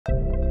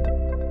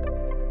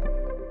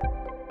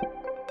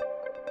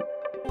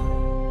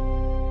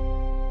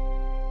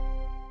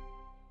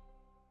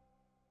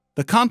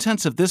The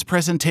contents of this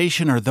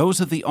presentation are those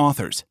of the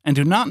authors and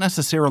do not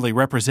necessarily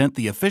represent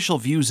the official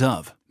views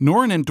of,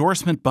 nor an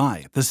endorsement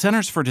by, the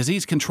Centers for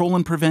Disease Control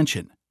and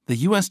Prevention, the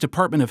U.S.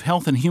 Department of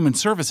Health and Human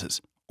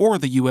Services, or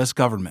the U.S.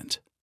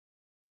 government.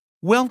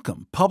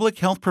 Welcome, public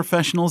health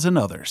professionals and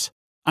others.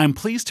 I'm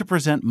pleased to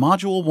present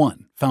Module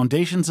 1,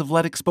 Foundations of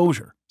Lead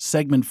Exposure,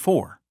 Segment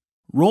 4,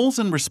 Roles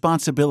and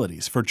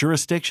Responsibilities for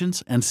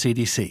Jurisdictions and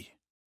CDC.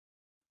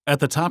 At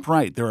the top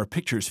right, there are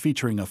pictures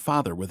featuring a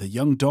father with a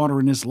young daughter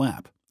in his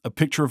lap, a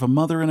picture of a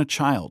mother and a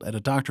child at a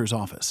doctor's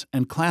office,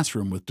 and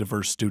classroom with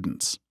diverse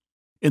students.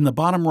 In the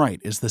bottom right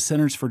is the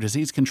Centers for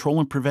Disease Control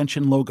and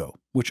Prevention logo,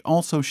 which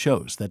also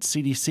shows that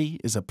CDC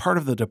is a part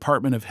of the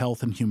Department of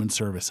Health and Human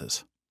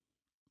Services.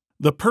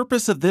 The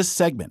purpose of this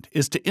segment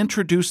is to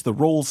introduce the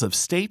roles of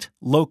state,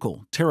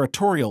 local,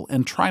 territorial,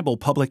 and tribal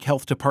public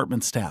health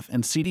department staff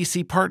and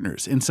CDC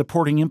partners in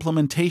supporting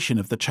implementation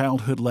of the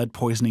childhood lead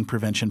poisoning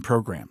prevention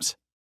programs.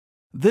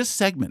 This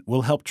segment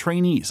will help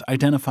trainees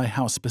identify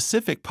how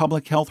specific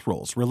public health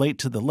roles relate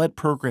to the lead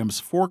program's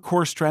 4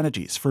 core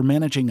strategies for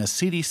managing a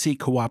CDC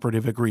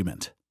cooperative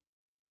agreement.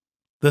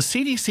 The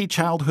CDC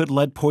Childhood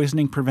Lead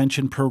Poisoning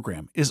Prevention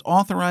Program is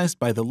authorized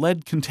by the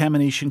Lead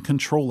Contamination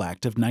Control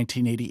Act of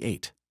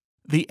 1988.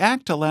 The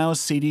Act allows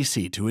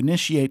CDC to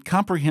initiate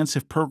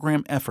comprehensive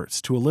program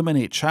efforts to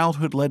eliminate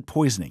childhood lead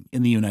poisoning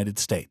in the United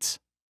States.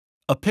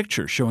 A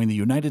picture showing the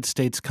United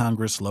States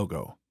Congress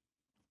logo.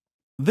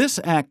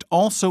 This Act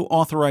also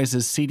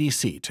authorizes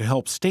CDC to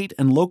help state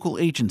and local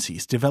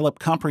agencies develop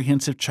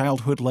comprehensive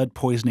childhood lead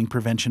poisoning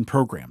prevention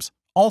programs,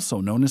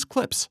 also known as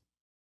CLPPs.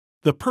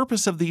 The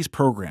purpose of these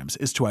programs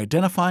is to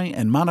identify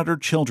and monitor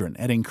children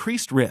at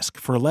increased risk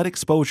for lead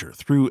exposure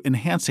through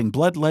enhancing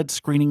blood lead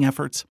screening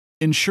efforts,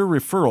 ensure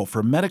referral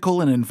for medical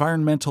and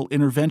environmental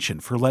intervention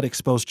for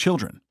lead-exposed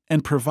children,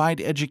 and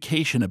provide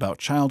education about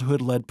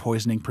childhood lead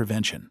poisoning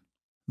prevention.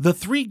 The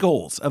 3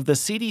 goals of the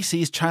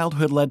CDC's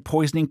Childhood Lead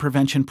Poisoning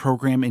Prevention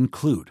Program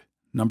include: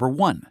 Number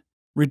 1,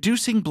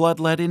 reducing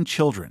blood lead in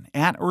children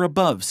at or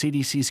above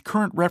CDC's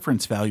current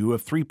reference value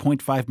of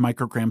 3.5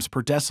 micrograms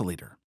per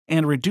deciliter,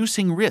 and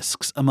reducing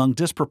risks among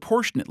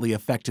disproportionately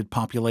affected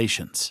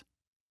populations.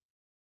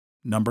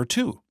 Number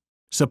 2,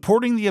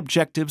 supporting the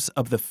objectives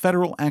of the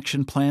Federal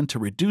Action Plan to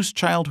reduce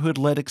childhood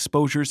lead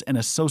exposures and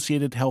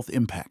associated health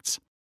impacts.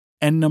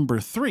 And Number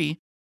 3,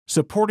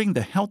 supporting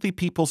the Healthy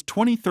People's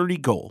 2030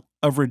 goal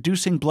of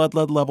reducing blood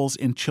lead levels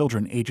in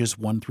children ages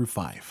 1 through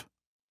 5.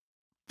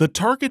 The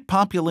target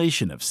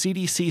population of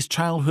CDC's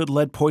childhood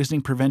lead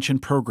poisoning prevention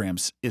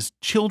programs is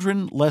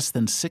children less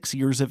than 6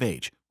 years of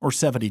age, or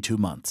 72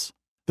 months.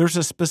 There's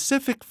a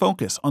specific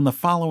focus on the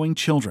following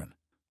children: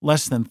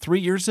 less than 3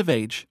 years of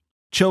age,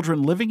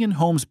 children living in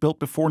homes built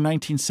before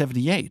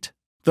 1978,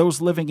 those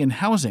living in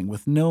housing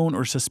with known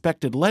or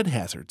suspected lead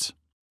hazards,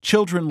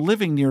 children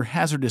living near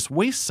hazardous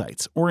waste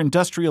sites or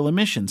industrial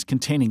emissions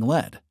containing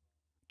lead,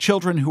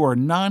 children who are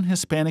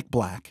non-Hispanic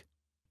Black,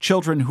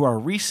 children who are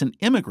recent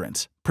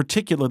immigrants,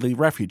 particularly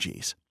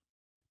refugees,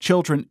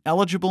 children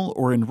eligible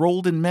or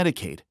enrolled in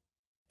Medicaid,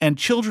 and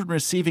children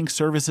receiving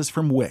services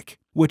from WIC,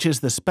 which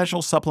is the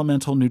Special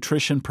Supplemental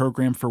Nutrition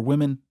Program for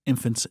women,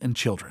 infants, and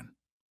children.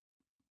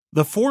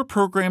 The 4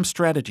 program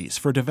strategies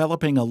for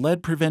developing a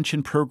lead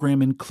prevention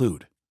program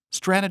include: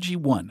 Strategy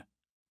 1,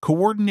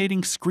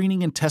 coordinating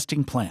screening and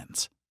testing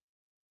plans.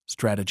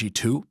 Strategy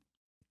 2,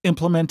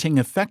 implementing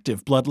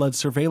effective blood lead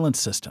surveillance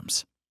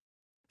systems.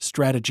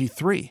 Strategy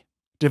 3,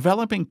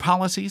 developing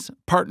policies,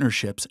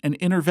 partnerships, and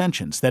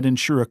interventions that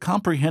ensure a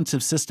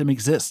comprehensive system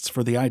exists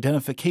for the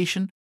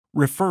identification,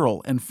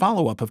 referral, and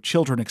follow-up of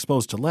children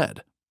exposed to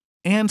lead.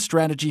 And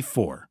Strategy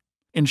 4,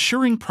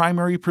 ensuring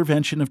primary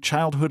prevention of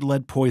childhood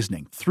lead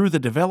poisoning through the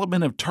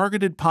development of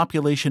targeted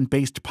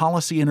population-based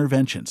policy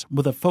interventions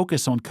with a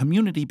focus on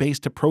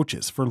community-based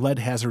approaches for lead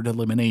hazard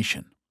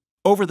elimination.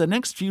 Over the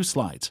next few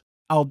slides,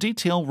 I'll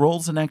detail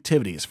roles and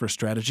activities for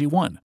Strategy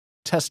 1,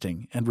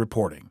 testing and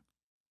reporting.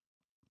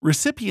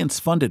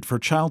 Recipients funded for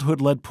childhood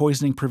lead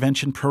poisoning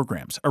prevention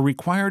programs are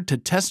required to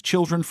test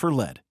children for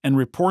lead and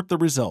report the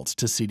results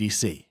to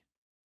CDC.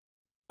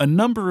 A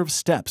number of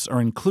steps are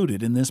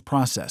included in this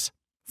process.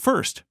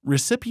 First,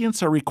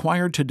 recipients are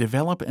required to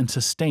develop and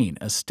sustain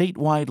a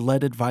statewide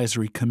lead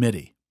advisory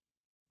committee.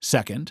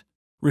 Second,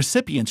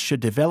 recipients should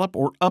develop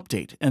or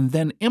update and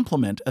then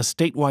implement a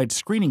statewide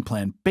screening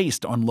plan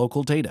based on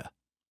local data.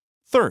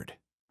 Third,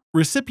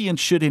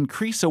 recipients should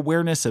increase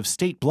awareness of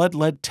state blood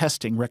lead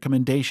testing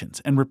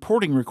recommendations and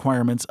reporting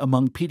requirements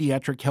among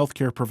pediatric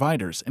healthcare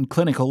providers and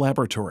clinical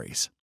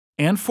laboratories.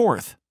 And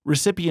fourth,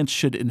 recipients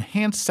should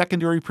enhance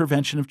secondary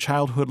prevention of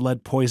childhood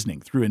lead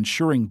poisoning through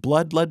ensuring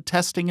blood lead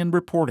testing and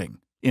reporting,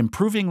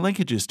 improving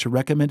linkages to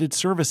recommended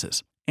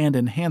services, and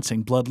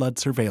enhancing blood lead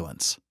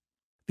surveillance.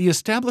 The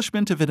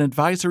establishment of an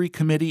advisory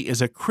committee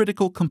is a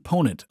critical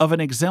component of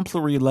an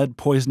exemplary lead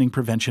poisoning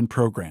prevention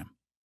program.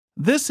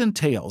 This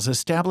entails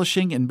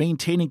establishing and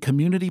maintaining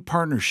community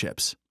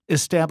partnerships,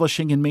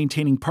 establishing and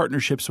maintaining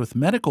partnerships with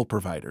medical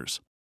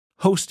providers,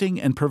 hosting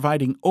and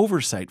providing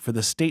oversight for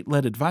the State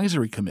Lead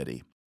Advisory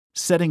Committee,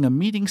 setting a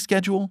meeting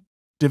schedule,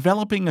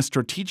 developing a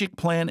strategic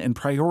plan and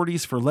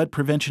priorities for lead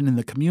prevention in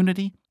the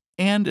community,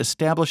 and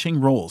establishing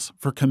roles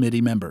for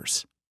committee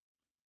members.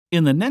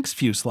 In the next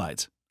few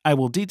slides, I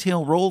will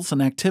detail roles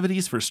and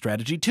activities for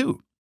Strategy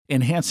 2,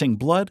 enhancing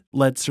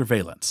blood-lead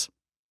surveillance.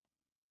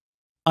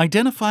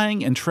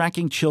 Identifying and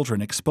tracking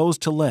children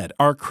exposed to lead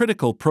are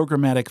critical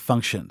programmatic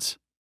functions.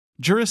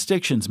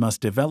 Jurisdictions must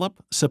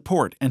develop,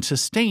 support, and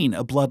sustain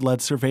a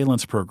blood-lead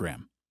surveillance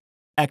program.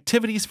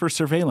 Activities for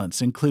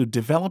surveillance include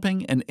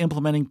developing and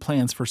implementing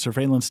plans for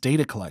surveillance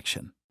data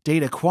collection,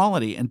 data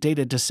quality and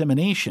data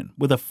dissemination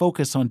with a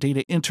focus on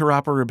data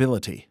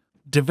interoperability,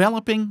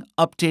 developing,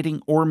 updating,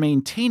 or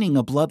maintaining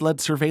a blood-lead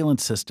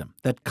surveillance system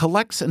that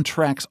collects and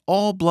tracks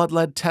all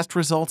blood-lead test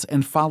results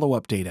and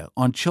follow-up data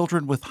on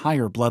children with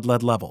higher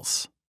blood-lead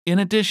levels. In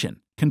addition,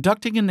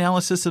 conducting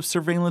analysis of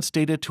surveillance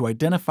data to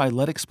identify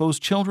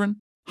lead-exposed children,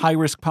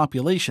 high-risk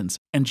populations,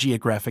 and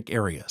geographic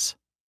areas.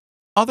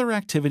 Other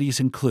activities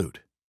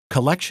include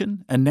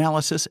collection,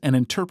 analysis, and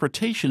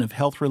interpretation of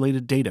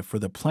health-related data for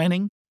the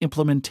planning,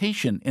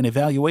 implementation, and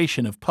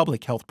evaluation of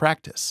public health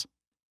practice,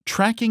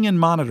 tracking and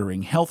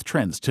monitoring health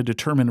trends to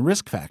determine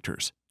risk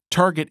factors,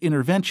 target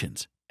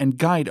interventions, and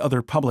guide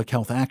other public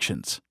health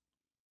actions,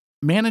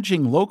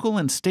 managing local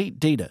and state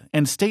data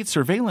and state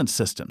surveillance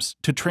systems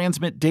to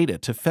transmit data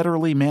to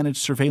federally managed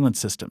surveillance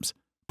systems,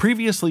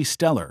 previously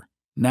Stellar,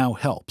 now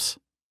HELPS,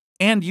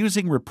 and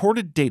using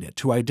reported data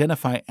to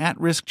identify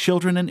at-risk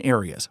children in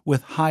areas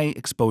with high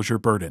exposure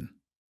burden.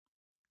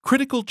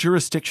 Critical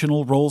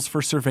jurisdictional roles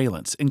for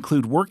surveillance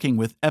include working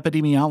with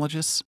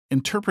epidemiologists,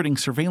 interpreting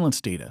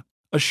surveillance data,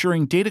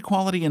 assuring data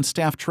quality and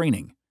staff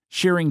training,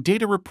 sharing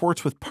data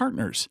reports with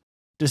partners,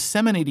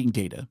 disseminating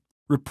data,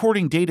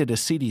 reporting data to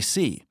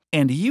CDC,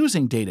 and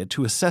using data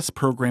to assess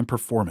program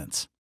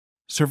performance.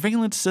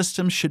 Surveillance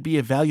systems should be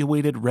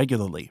evaluated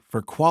regularly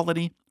for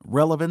quality,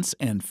 relevance,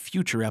 and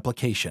future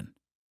application.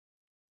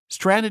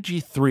 Strategy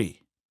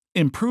 3.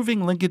 Improving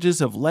linkages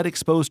of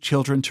lead-exposed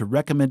children to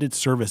recommended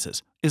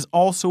services is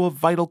also a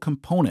vital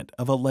component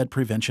of a lead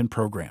prevention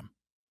program.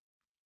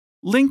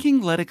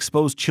 Linking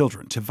lead-exposed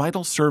children to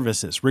vital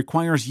services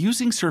requires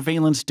using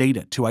surveillance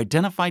data to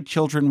identify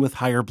children with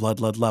higher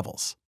blood-lead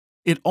levels.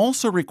 It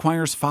also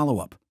requires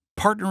follow-up,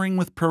 partnering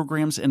with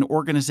programs and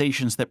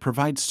organizations that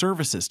provide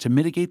services to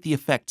mitigate the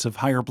effects of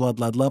higher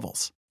blood-lead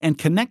levels, and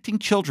connecting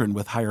children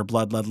with higher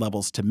blood-lead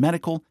levels to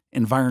medical,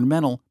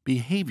 environmental,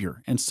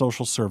 behavior, and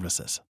social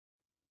services.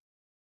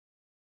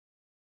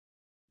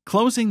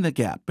 Closing the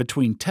gap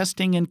between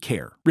testing and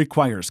care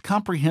requires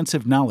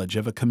comprehensive knowledge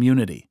of a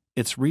community,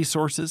 its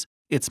resources,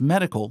 its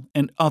medical,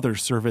 and other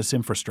service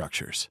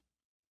infrastructures.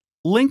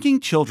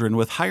 Linking children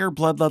with higher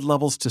blood-lead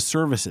levels to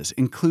services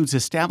includes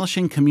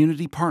establishing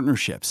community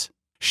partnerships,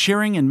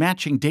 sharing and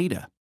matching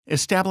data,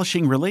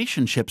 establishing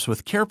relationships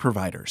with care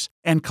providers,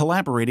 and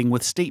collaborating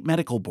with state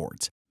medical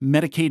boards,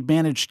 Medicaid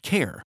managed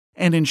care,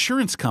 and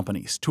insurance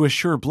companies to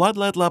assure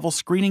blood-lead level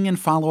screening and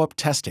follow-up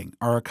testing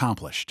are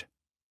accomplished.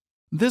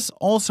 This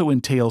also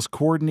entails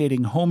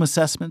coordinating home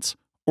assessments,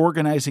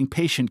 organizing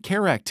patient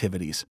care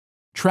activities,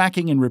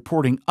 tracking and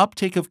reporting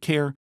uptake of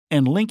care,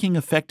 and linking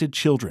affected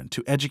children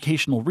to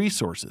educational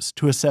resources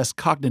to assess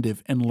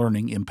cognitive and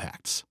learning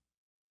impacts.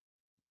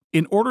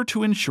 In order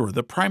to ensure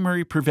the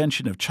primary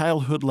prevention of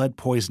childhood lead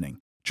poisoning,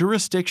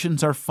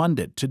 jurisdictions are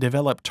funded to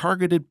develop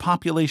targeted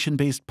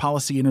population-based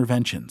policy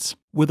interventions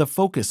with a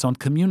focus on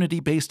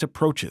community-based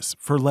approaches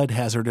for lead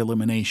hazard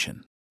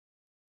elimination.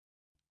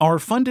 Our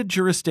funded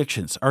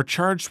jurisdictions are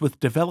charged with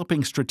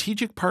developing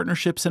strategic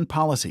partnerships and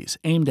policies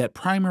aimed at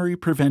primary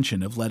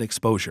prevention of lead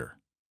exposure.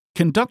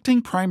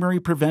 Conducting primary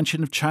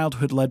prevention of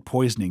childhood lead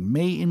poisoning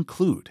may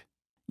include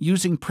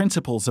using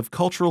principles of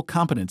cultural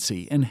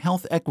competency and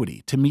health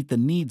equity to meet the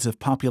needs of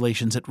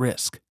populations at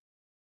risk,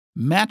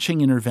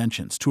 matching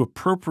interventions to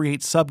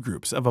appropriate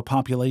subgroups of a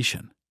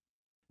population,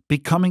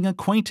 becoming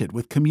acquainted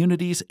with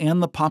communities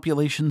and the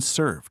populations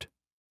served,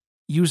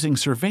 using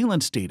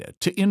surveillance data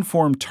to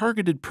inform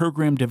targeted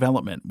program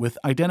development with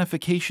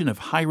identification of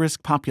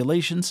high-risk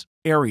populations,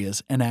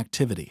 areas, and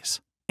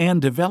activities,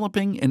 and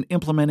developing and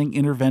implementing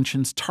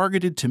interventions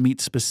targeted to meet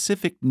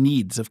specific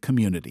needs of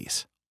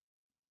communities.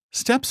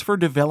 Steps for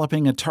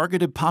developing a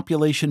targeted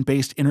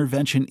population-based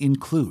intervention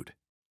include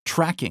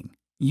tracking,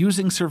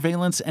 using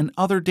surveillance and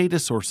other data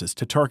sources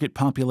to target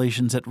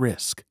populations at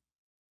risk,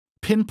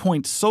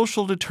 pinpoint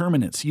social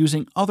determinants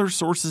using other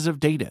sources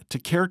of data to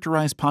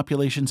characterize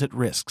populations at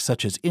risk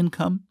such as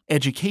income,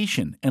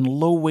 education, and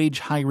low-wage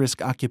high-risk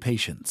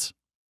occupations,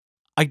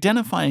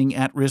 identifying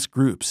at-risk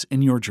groups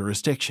in your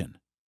jurisdiction,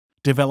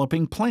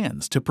 developing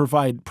plans to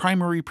provide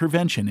primary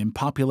prevention in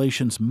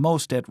populations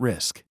most at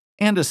risk,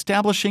 and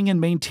establishing and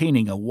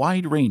maintaining a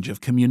wide range of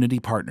community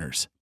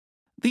partners.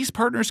 These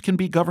partners can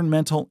be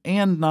governmental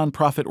and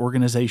nonprofit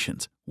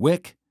organizations,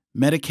 WIC,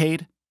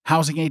 Medicaid,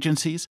 housing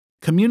agencies,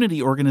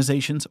 community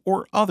organizations,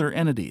 or other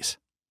entities.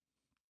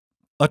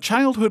 A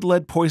childhood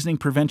lead poisoning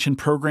prevention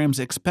program's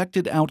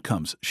expected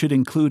outcomes should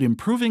include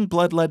improving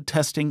blood lead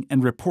testing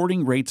and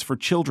reporting rates for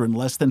children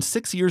less than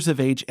 6 years of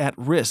age at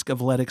risk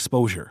of lead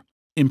exposure,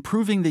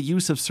 improving the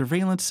use of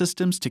surveillance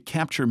systems to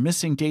capture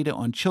missing data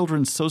on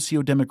children's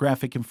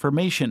sociodemographic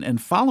information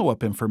and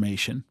follow-up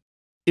information,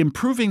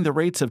 improving the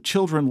rates of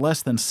children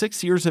less than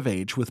 6 years of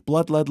age with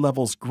blood lead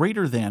levels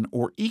greater than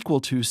or equal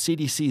to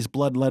CDC's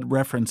blood lead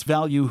reference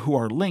value who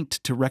are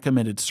linked to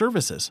recommended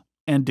services,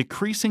 and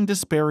decreasing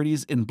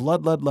disparities in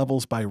blood lead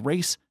levels by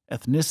race,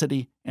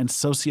 ethnicity, and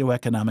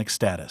socioeconomic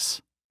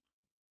status.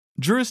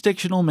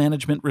 Jurisdictional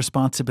management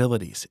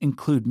responsibilities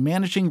include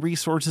managing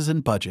resources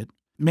and budget,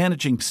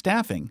 managing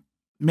staffing,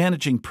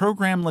 managing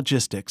program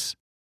logistics,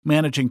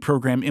 managing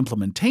program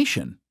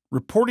implementation,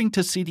 reporting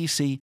to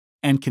CDC,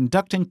 and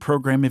conducting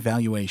program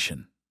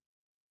evaluation.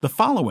 The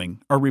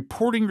following are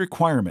reporting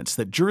requirements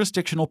that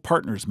jurisdictional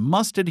partners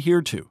must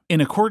adhere to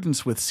in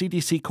accordance with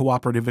CDC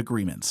cooperative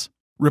agreements.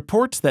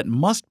 Reports that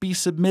must be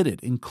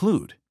submitted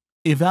include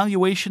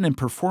Evaluation and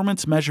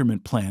Performance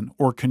Measurement Plan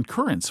or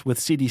concurrence with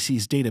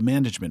CDC's Data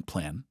Management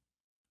Plan,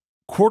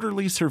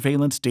 Quarterly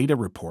Surveillance Data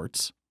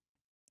Reports,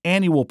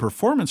 Annual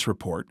Performance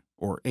Report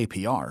or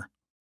APR,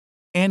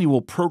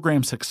 Annual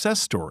Program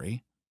Success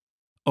Story,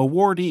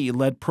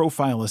 Awardee-Led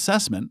Profile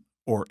Assessment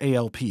or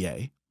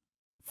ALPA,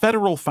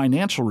 Federal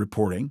Financial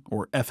Reporting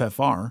or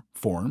FFR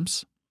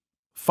forms,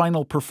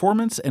 Final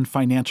Performance and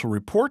Financial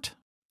Report,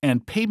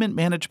 and Payment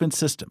Management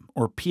System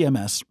or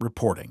PMS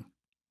reporting.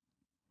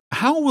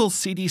 How will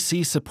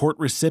CDC support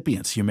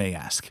recipients, you may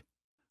ask?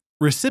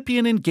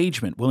 Recipient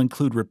engagement will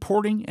include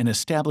reporting and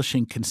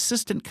establishing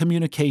consistent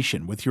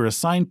communication with your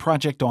assigned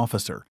project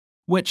officer,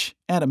 which,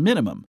 at a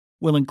minimum,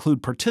 will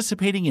include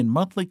participating in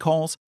monthly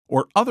calls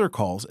or other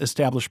calls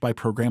established by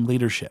program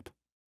leadership.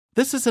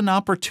 This is an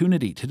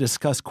opportunity to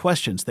discuss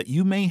questions that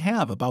you may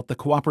have about the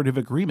cooperative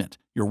agreement,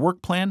 your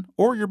work plan,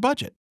 or your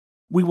budget.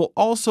 We will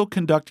also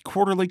conduct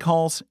quarterly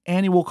calls,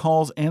 annual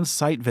calls, and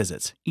site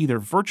visits, either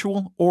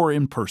virtual or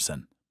in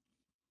person.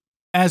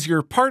 As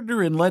your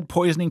partner in lead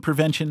poisoning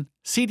prevention,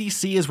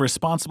 CDC is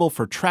responsible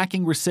for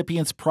tracking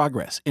recipients'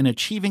 progress in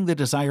achieving the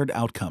desired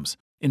outcomes,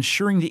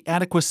 ensuring the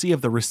adequacy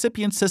of the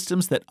recipient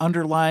systems that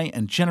underlie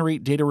and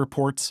generate data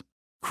reports,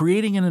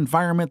 creating an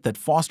environment that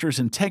fosters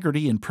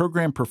integrity in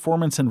program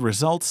performance and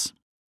results,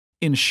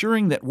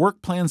 ensuring that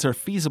work plans are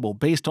feasible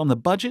based on the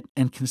budget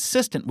and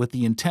consistent with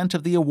the intent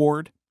of the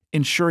award,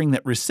 ensuring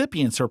that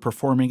recipients are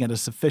performing at a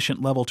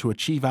sufficient level to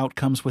achieve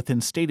outcomes within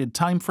stated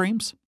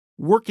timeframes,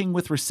 working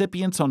with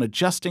recipients on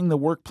adjusting the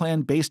work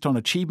plan based on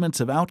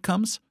achievements of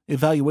outcomes,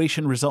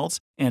 evaluation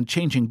results, and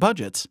changing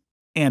budgets,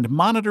 and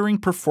monitoring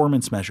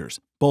performance measures,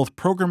 both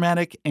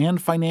programmatic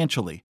and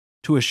financially,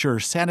 to assure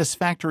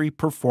satisfactory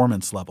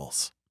performance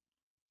levels.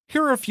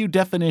 Here are a few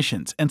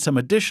definitions and some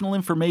additional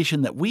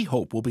information that we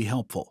hope will be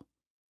helpful.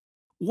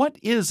 What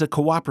is a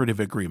cooperative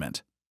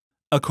agreement?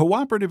 A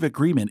cooperative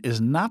agreement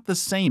is not the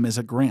same as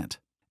a grant.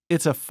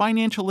 It's a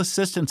financial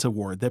assistance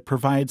award that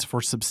provides for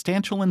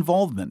substantial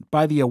involvement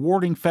by the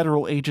awarding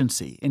federal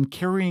agency in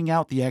carrying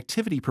out the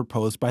activity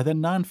proposed by the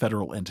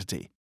non-federal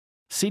entity.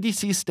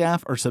 CDC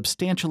staff are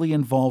substantially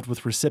involved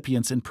with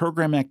recipients in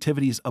program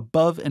activities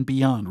above and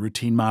beyond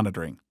routine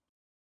monitoring.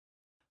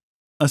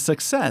 A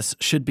success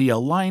should be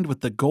aligned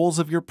with the goals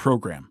of your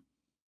program.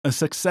 A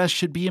success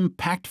should be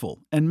impactful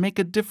and make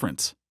a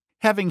difference.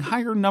 Having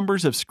higher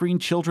numbers of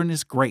screened children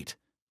is great,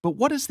 but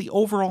what is the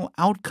overall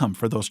outcome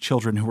for those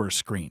children who are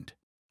screened?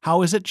 How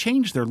has it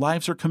changed their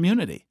lives or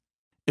community?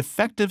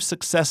 Effective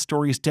success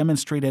stories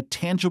demonstrate a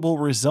tangible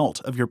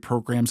result of your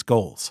program's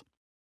goals.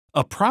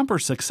 A proper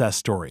success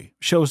story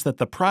shows that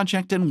the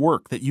project and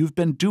work that you've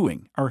been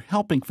doing are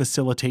helping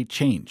facilitate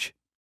change.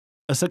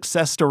 A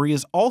success story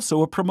is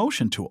also a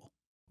promotion tool.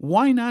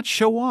 Why not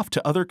show off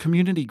to other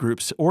community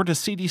groups or to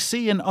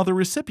CDC and other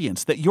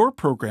recipients that your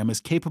program is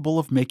capable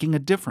of making a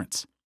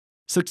difference?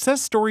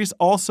 Success stories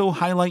also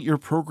highlight your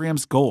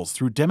program's goals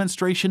through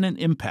demonstration and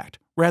impact,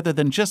 rather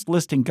than just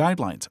listing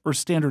guidelines or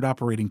standard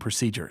operating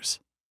procedures.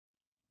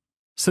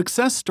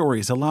 Success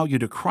stories allow you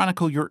to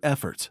chronicle your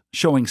efforts,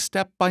 showing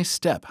step by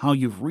step how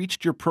you've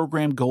reached your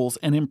program goals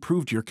and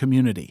improved your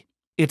community.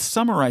 It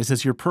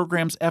summarizes your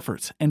program's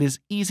efforts and is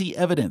easy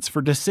evidence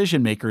for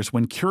decision makers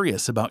when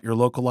curious about your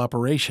local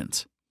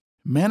operations.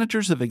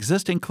 Managers of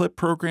existing CLPP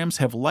programs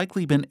have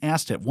likely been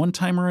asked at one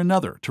time or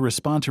another to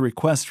respond to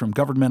requests from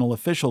governmental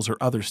officials or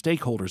other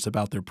stakeholders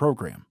about their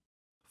program.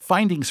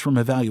 Findings from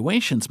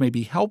evaluations may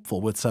be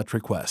helpful with such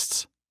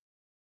requests.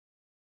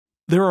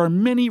 There are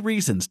many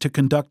reasons to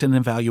conduct an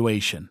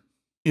evaluation.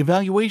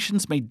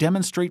 Evaluations may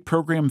demonstrate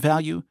program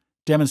value,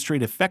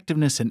 demonstrate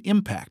effectiveness and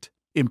impact,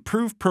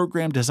 improve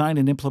program design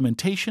and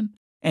implementation,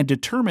 and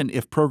determine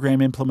if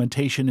program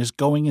implementation is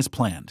going as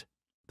planned.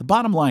 The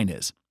bottom line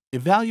is,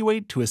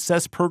 evaluate to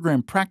assess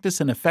program practice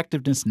and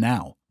effectiveness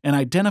now and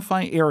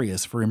identify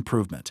areas for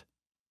improvement.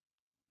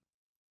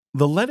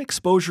 The Lead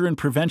Exposure and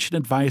Prevention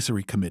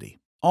Advisory Committee,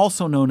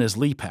 also known as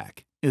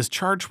LEPAC, is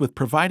charged with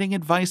providing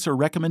advice or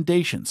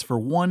recommendations for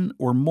one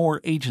or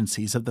more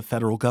agencies of the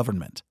federal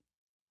government.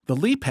 The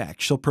LEPAC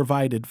shall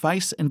provide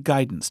advice and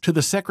guidance to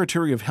the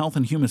Secretary of Health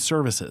and Human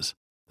Services,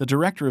 the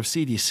Director of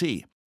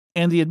CDC,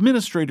 and the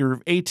Administrator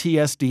of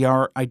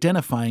ATSDR,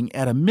 identifying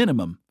at a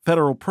minimum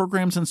federal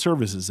programs and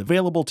services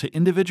available to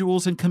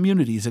individuals and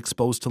communities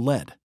exposed to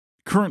lead,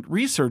 current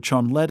research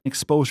on lead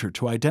exposure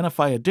to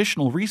identify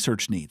additional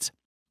research needs,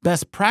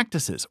 best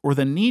practices or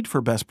the need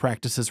for best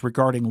practices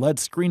regarding lead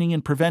screening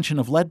and prevention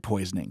of lead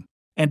poisoning,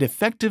 and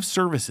effective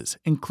services,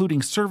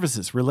 including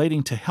services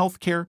relating to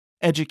healthcare,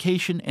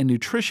 education, and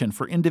nutrition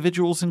for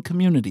individuals and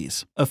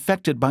communities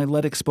affected by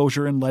lead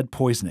exposure and lead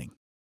poisoning.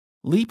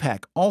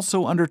 LEPAC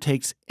also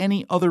undertakes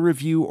any other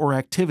review or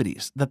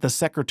activities that the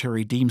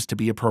Secretary deems to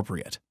be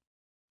appropriate.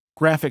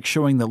 Graphic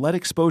showing the Lead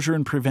Exposure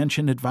and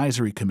Prevention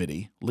Advisory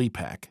Committee,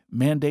 LEPAC,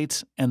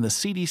 mandates and the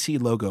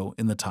CDC logo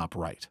in the top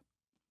right.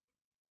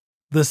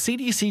 The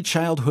CDC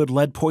Childhood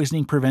Lead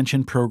Poisoning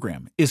Prevention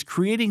Program is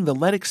creating the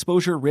Lead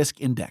Exposure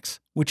Risk Index,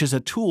 which is a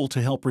tool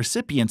to help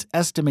recipients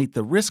estimate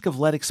the risk of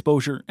lead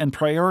exposure and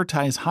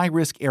prioritize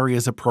high-risk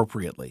areas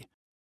appropriately.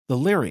 The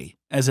LERI,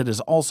 as it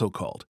is also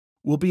called,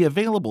 will be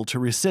available to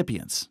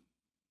recipients.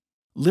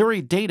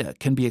 LERI data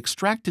can be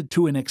extracted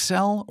to an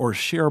Excel or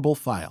shareable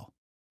file.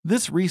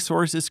 This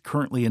resource is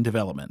currently in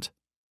development.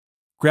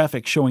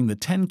 Graphic showing the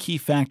 10 key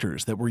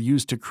factors that were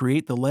used to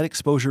create the Lead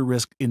Exposure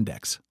Risk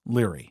Index,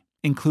 LERI,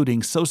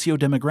 including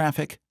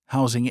socio-demographic,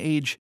 housing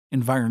age,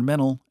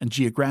 environmental, and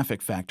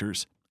geographic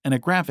factors, and a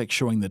graphic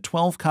showing the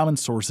 12 common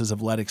sources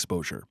of lead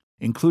exposure,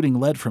 including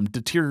lead from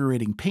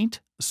deteriorating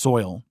paint,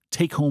 soil,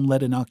 take-home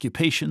lead in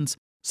occupations,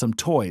 some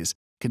toys,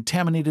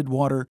 contaminated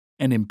water,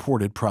 and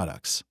imported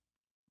products.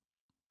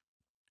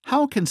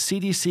 How can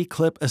CDC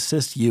CLPPP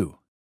assist you?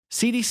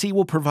 CDC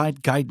will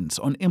provide guidance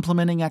on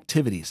implementing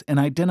activities and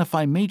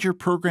identify major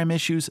program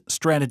issues,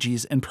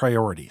 strategies, and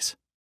priorities.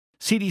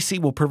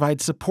 CDC will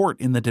provide support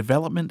in the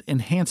development,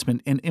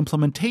 enhancement, and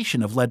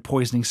implementation of lead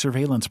poisoning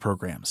surveillance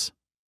programs.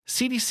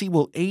 CDC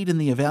will aid in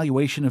the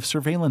evaluation of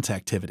surveillance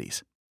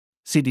activities.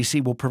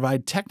 CDC will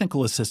provide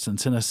technical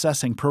assistance in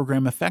assessing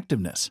program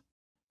effectiveness.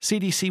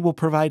 CDC will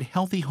provide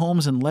healthy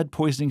homes and lead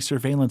poisoning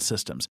surveillance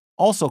systems,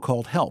 also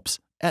called HELPs,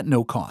 at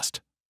no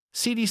cost.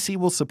 CDC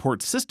will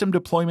support system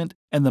deployment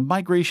and the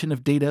migration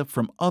of data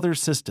from other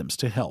systems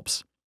to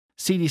HELPs.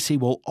 CDC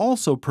will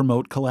also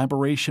promote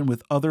collaboration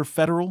with other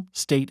federal,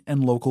 state,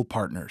 and local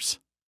partners.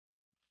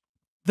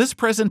 This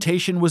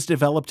presentation was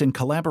developed in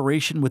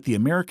collaboration with the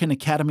American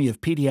Academy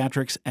of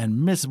Pediatrics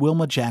and Ms.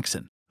 Wilma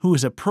Jackson, who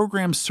is a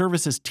Program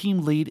Services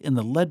Team Lead in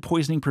the Lead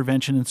Poisoning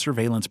Prevention and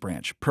Surveillance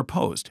Branch,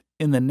 proposed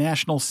in the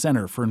National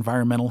Center for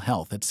Environmental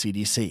Health at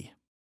CDC.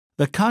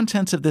 The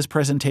contents of this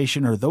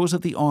presentation are those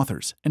of the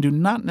authors and do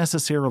not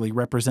necessarily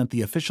represent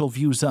the official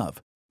views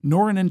of,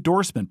 nor an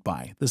endorsement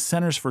by, the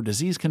Centers for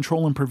Disease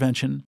Control and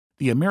Prevention,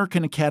 the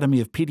American Academy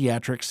of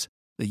Pediatrics,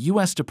 the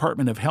U.S.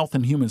 Department of Health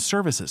and Human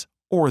Services,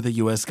 or the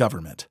U.S.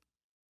 government.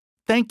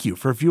 Thank you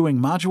for viewing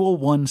Module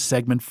 1,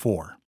 Segment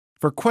 4.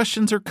 For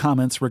questions or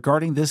comments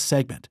regarding this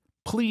segment,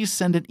 please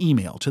send an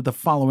email to the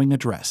following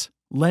address,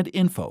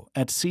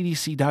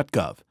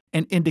 leadinfo@cdc.gov,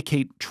 and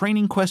indicate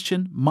Training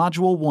Question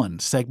Module 1,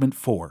 Segment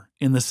 4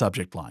 in the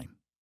subject line.